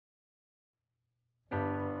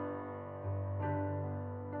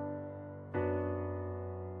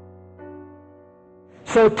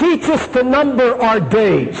So teach us to number our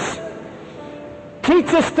days. Teach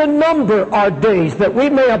us to number our days, that we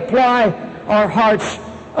may apply our hearts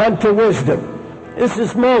unto wisdom. This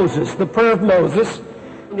is Moses, the prayer of Moses.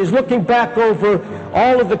 He's looking back over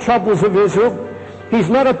all of the troubles of Israel. He's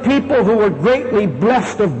led a people who were greatly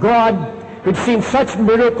blessed of God, who'd seen such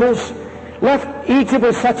miracles, left Egypt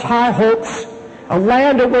with such high hopes, a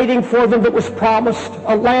land awaiting for them that was promised,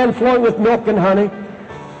 a land flowing with milk and honey.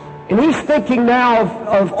 And he's thinking now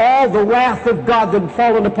of all the wrath of God that had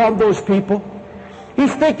fallen upon those people.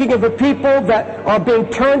 He's thinking of the people that are being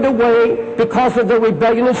turned away because of their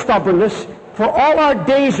rebellion and stubbornness. For all our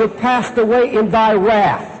days are passed away in thy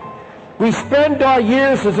wrath. We spend our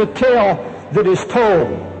years as a tale that is told.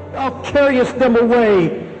 Thou carriest them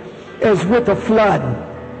away as with a flood.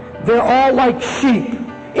 They're all like sheep.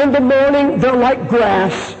 In the morning they're like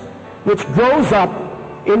grass, which grows up,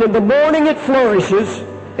 and in the morning it flourishes,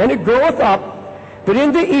 and it groweth up, but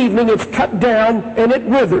in the evening it's cut down, and it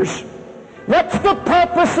withers. What's the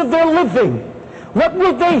purpose of their living? What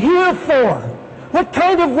were they here for? What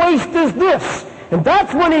kind of waste is this? And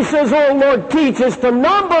that's when he says, oh Lord, teach us to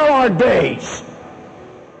number our days.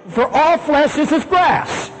 For all flesh is as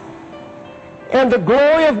grass, and the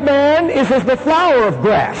glory of man is as the flower of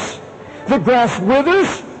grass. The grass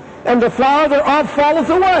withers, and the flower thereof falleth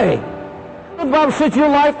away. The Bible says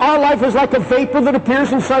our life is like a vapor that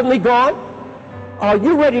appears and suddenly gone. Are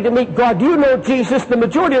you ready to meet God? Do you know Jesus? The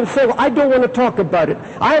majority of them say, well, I don't want to talk about it.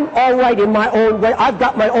 I'm all right in my own way. I've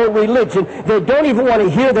got my own religion. They don't even want to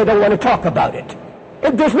hear. They don't want to talk about it.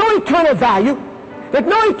 And there's no eternal value. There's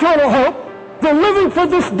no eternal hope. They're living for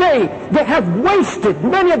this day. They have wasted,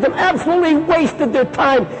 many of them absolutely wasted their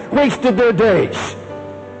time, wasted their days.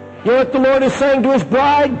 You know what the Lord is saying to his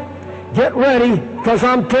bride? Get ready, because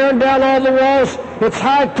I'm tearing down all the walls. It's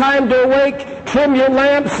high time to awake. Trim your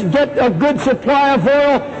lamps, get a good supply of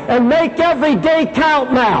oil, and make every day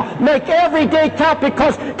count now. Make every day count,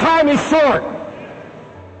 because time is short.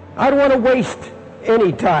 I don't want to waste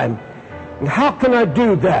any time. And how can I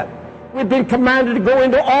do that? We've been commanded to go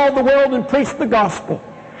into all the world and preach the gospel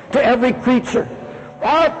to every creature.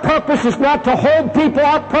 Our purpose is not to hold people.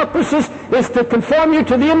 Our purpose is to conform you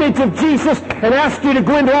to the image of Jesus and ask you to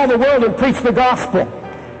go into all the world and preach the gospel.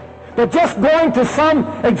 But just going to some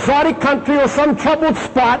exotic country or some troubled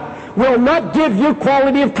spot will not give you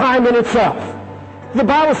quality of time in itself. The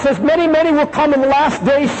Bible says many, many will come in the last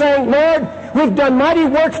days saying, Lord, we've done mighty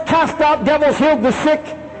works, cast out devils, healed the sick.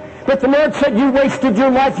 But the Lord said, you wasted your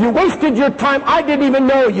life. You wasted your time. I didn't even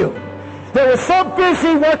know you. They were so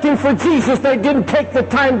busy working for Jesus, they didn't take the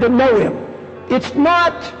time to know him. It's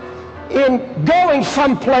not in going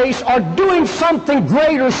someplace or doing something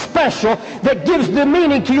great or special that gives the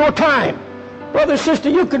meaning to your time. Brother, sister,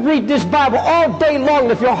 you could read this Bible all day long.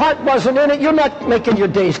 If your heart wasn't in it, you're not making your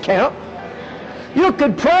days count. You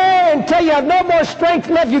could pray until you have no more strength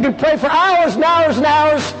left. You could pray for hours and hours and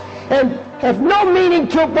hours and have no meaning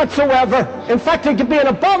to it whatsoever. In fact, it could be an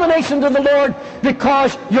abomination to the Lord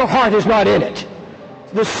because your heart is not in it.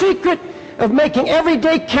 The secret of making every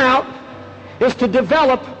day count is to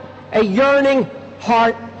develop a yearning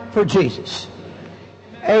heart for Jesus.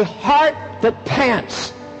 A heart that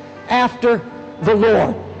pants after the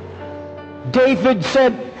Lord. David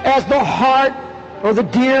said, as the hart or the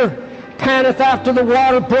deer panteth after the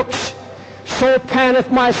water brooks, so panteth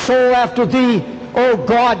my soul after thee, O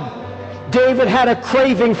God. David had a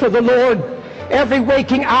craving for the Lord. Every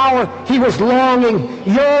waking hour he was longing,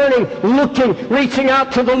 yearning, looking, reaching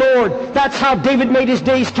out to the Lord. That's how David made his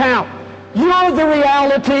days count. You're the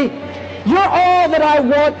reality. You're all that I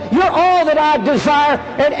want. You're all that I desire.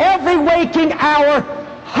 And every waking hour,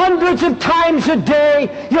 hundreds of times a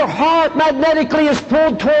day, your heart magnetically is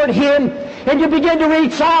pulled toward him. And you begin to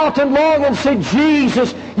reach out and long and say,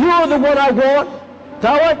 Jesus, you're the one I want.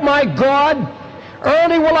 Thou art my God.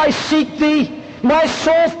 Early will I seek thee. My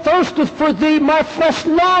soul thirsteth for thee. My flesh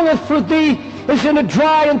longeth for thee, as in a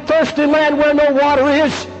dry and thirsty land where no water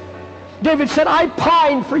is. David said, I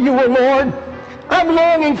pine for you, O Lord. I'm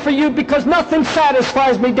longing for you because nothing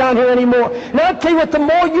satisfies me down here anymore. And I'll tell you what, the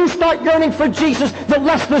more you start yearning for Jesus, the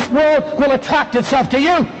less this world will attract itself to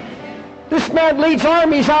you. This man leads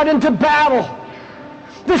armies out into battle.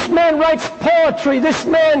 This man writes poetry. This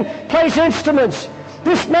man plays instruments.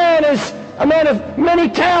 This man is a man of many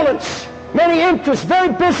talents, many interests,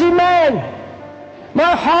 very busy man.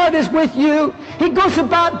 My heart is with you. He goes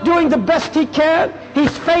about doing the best he can.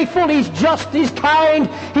 He's faithful, he's just, he's kind.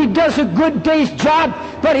 He does a good day's job,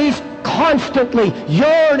 but he's constantly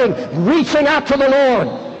yearning, reaching out to the Lord.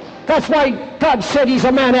 That's why God said he's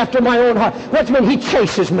a man after my own heart. What's mean? He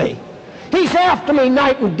chases me. He's after me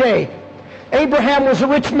night and day. Abraham was a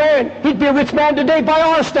rich man. He'd be a rich man today by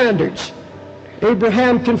our standards.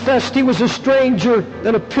 Abraham confessed he was a stranger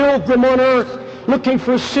and a pilgrim on earth, looking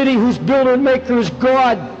for a city whose builder and maker is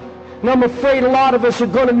God. And I'm afraid a lot of us are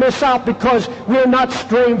going to miss out because we're not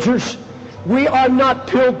strangers. We are not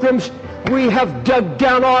pilgrims. We have dug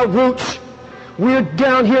down our roots. We're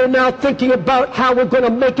down here now thinking about how we're going to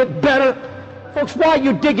make it better. Folks, why are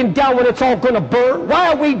you digging down when it's all going to burn?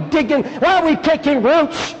 Why are we digging? Why are we taking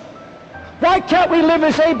roots? Why can't we live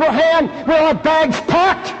as Abraham with our bags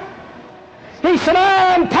packed? He said,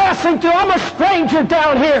 I'm passing through. I'm a stranger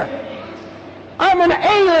down here. I'm an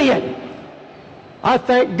alien. I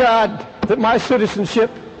thank God that my citizenship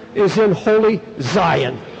is in holy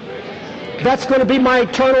Zion. That's going to be my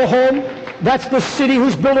eternal home. That's the city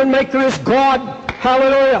whose builder and maker is God.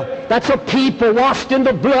 Hallelujah. That's a people washed in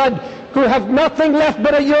the blood who have nothing left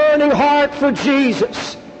but a yearning heart for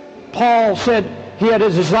Jesus. Paul said he had a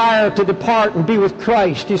desire to depart and be with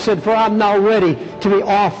Christ. He said, for I'm now ready to be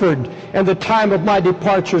offered, and the time of my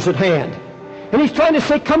departure is at hand. And he's trying to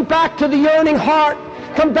say, come back to the yearning heart.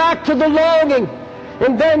 Come back to the longing.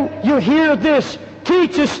 And then you hear this.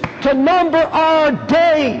 Teach us to number our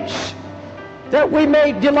days, that we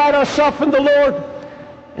may delight ourselves in the Lord.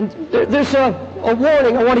 And there's a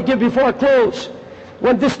warning I want to give before I close.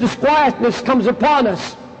 When this disquietness comes upon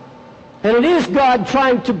us, and it is God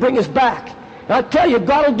trying to bring us back, I tell you,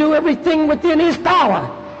 God will do everything within His power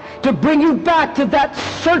to bring you back to that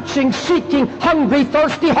searching, seeking, hungry,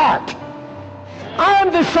 thirsty heart. I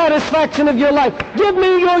am the satisfaction of your life. Give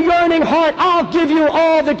me your yearning heart. I'll give you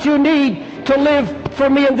all that you need to live for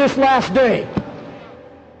me in this last day.